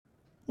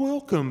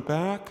Welcome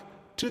back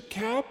to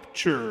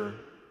Capture.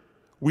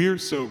 We're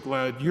so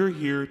glad you're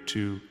here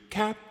to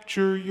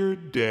capture your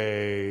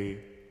day.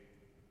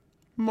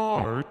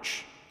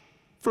 March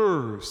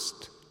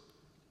 1st,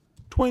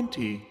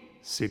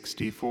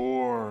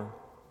 2064.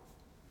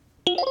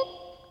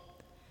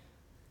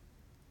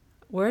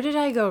 Where did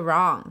I go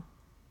wrong?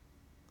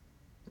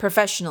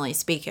 Professionally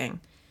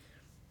speaking.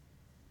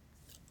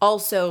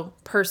 Also,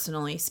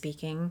 personally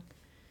speaking.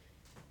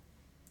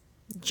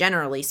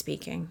 Generally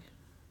speaking.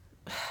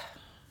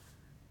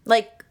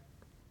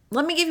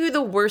 Let me give you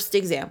the worst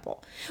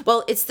example.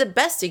 Well, it's the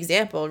best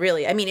example,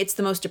 really. I mean, it's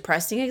the most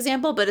depressing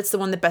example, but it's the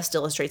one that best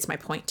illustrates my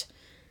point.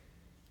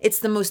 It's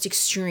the most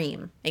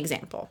extreme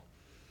example.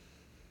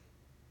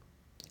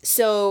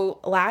 So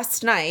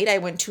last night, I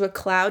went to a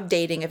cloud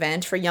dating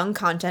event for young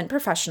content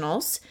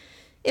professionals.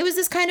 It was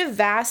this kind of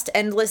vast,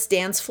 endless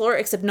dance floor,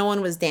 except no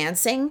one was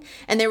dancing,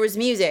 and there was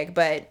music,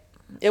 but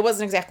it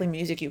wasn't exactly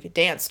music you could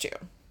dance to.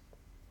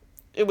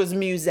 It was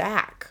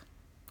Muzak,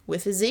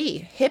 with a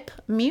Z. Hip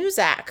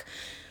Muzak.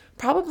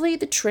 Probably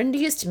the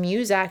trendiest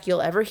Muzak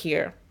you'll ever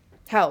hear.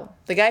 Hell,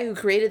 the guy who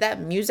created that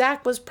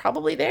Muzak was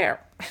probably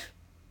there.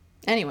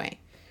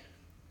 Anyway,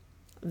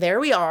 there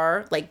we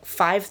are, like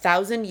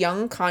 5,000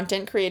 young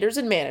content creators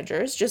and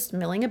managers just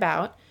milling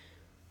about,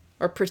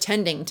 or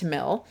pretending to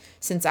mill,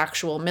 since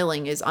actual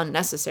milling is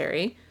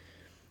unnecessary.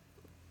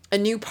 A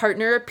new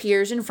partner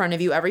appears in front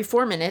of you every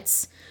 4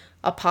 minutes.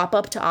 A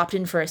pop-up to opt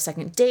in for a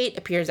second date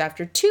appears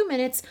after 2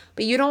 minutes,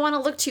 but you don't want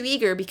to look too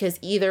eager because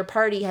either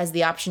party has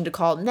the option to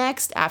call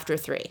next after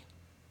 3.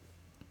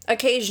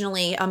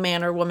 Occasionally, a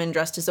man or woman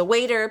dressed as a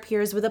waiter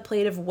appears with a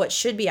plate of what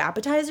should be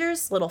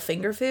appetizers, little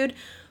finger food,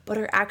 but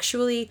are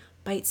actually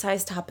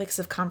bite-sized topics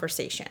of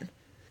conversation.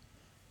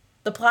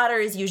 The platter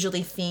is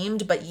usually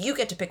themed, but you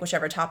get to pick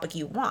whichever topic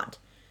you want.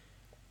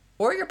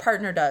 Or your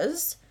partner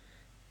does,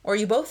 or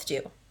you both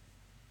do.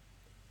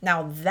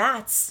 Now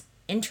that's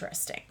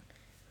interesting.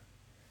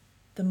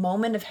 The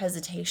moment of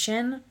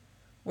hesitation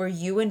where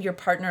you and your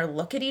partner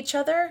look at each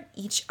other,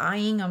 each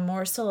eyeing a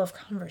morsel of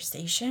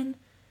conversation,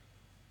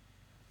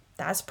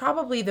 that's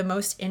probably the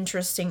most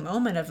interesting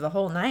moment of the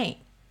whole night.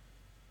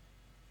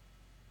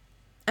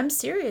 I'm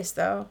serious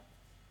though.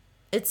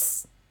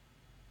 It's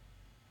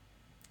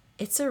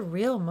a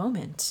real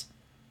moment.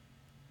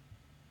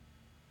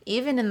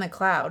 Even in the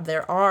cloud,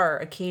 there are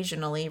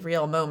occasionally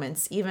real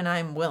moments. Even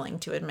I'm willing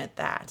to admit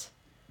that.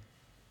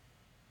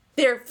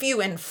 They're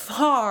few and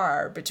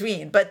far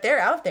between, but they're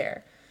out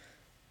there.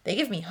 They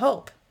give me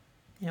hope,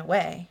 in a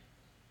way.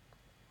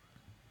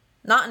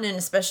 Not in an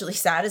especially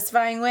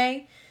satisfying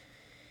way.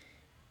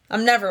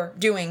 I'm never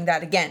doing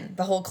that again,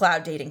 the whole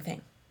cloud dating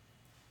thing.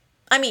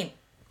 I mean,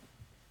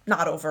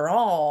 not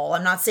overall.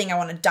 I'm not saying I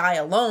want to die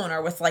alone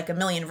or with like a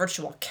million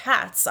virtual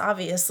cats.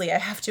 Obviously, I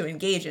have to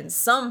engage in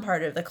some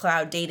part of the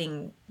cloud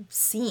dating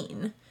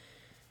scene.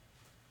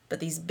 But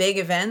these big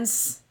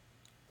events,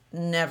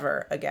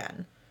 never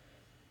again.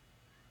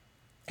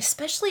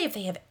 Especially if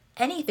they have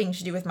anything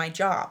to do with my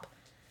job.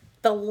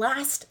 The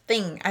last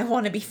thing I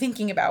want to be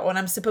thinking about when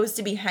I'm supposed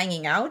to be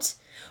hanging out,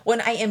 when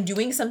I am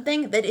doing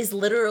something that is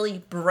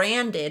literally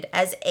branded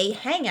as a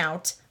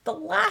hangout, the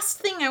last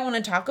thing I want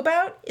to talk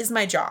about is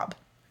my job.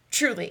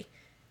 Truly.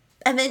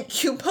 And then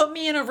you put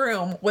me in a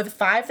room with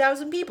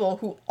 5,000 people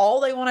who all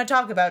they want to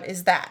talk about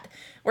is that,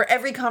 where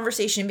every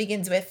conversation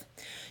begins with,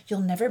 "You'll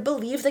never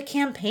believe the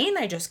campaign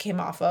I just came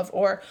off of,"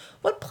 or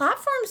 "What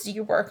platforms do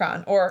you work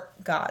on?" or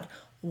 "God,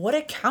 what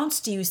accounts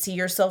do you see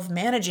yourself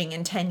managing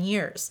in 10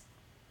 years?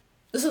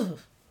 Ugh.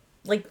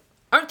 Like,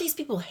 aren't these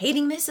people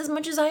hating this as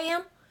much as I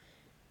am?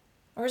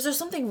 Or is there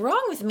something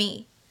wrong with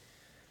me?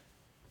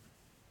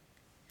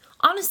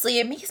 Honestly,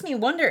 it makes me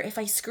wonder if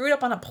I screwed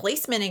up on a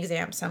placement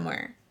exam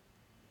somewhere.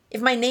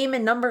 If my name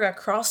and number got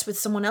crossed with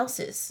someone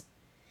else's.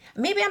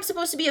 Maybe I'm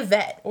supposed to be a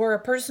vet or a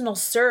personal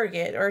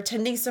surrogate or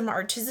attending some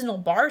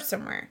artisanal bar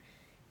somewhere.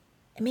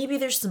 And maybe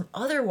there's some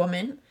other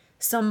woman,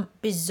 some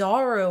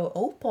bizarro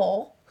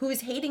opal, who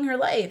is hating her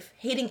life,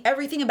 hating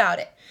everything about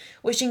it,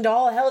 wishing to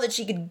all hell that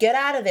she could get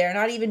out of there,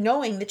 not even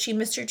knowing that she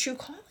missed her true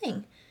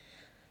calling.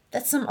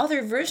 That some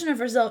other version of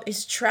herself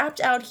is trapped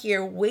out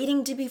here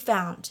waiting to be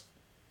found.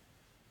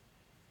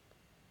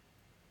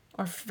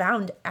 Or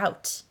found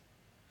out.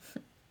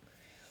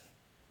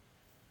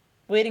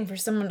 Waiting for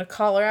someone to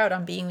call her out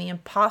on being the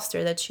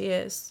imposter that she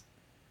is.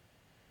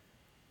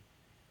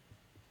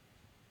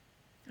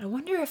 I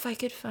wonder if I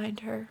could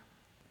find her.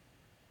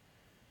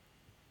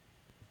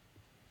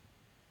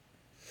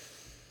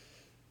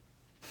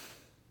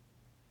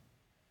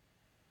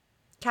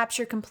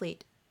 Capture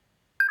complete.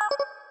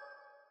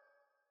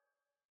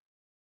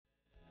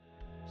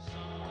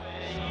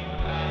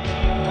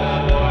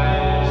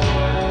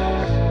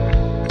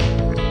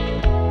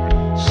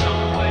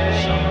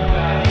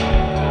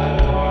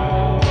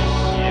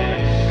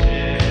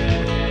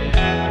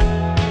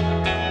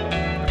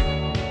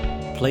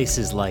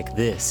 Places Like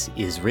This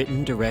is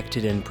written,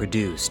 directed, and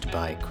produced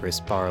by Chris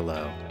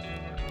Barlow.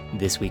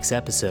 This week's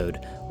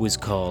episode was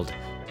called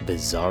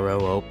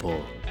Bizarro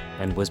Opal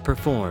and was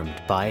performed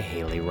by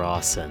Haley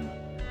Rawson.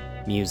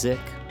 Music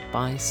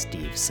by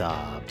Steve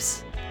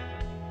Sobs.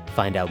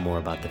 Find out more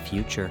about the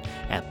future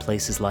at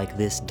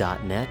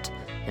placeslikethis.net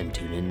and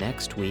tune in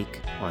next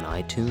week on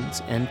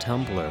iTunes and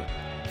Tumblr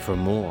for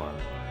more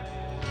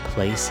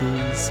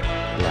Places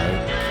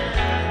Like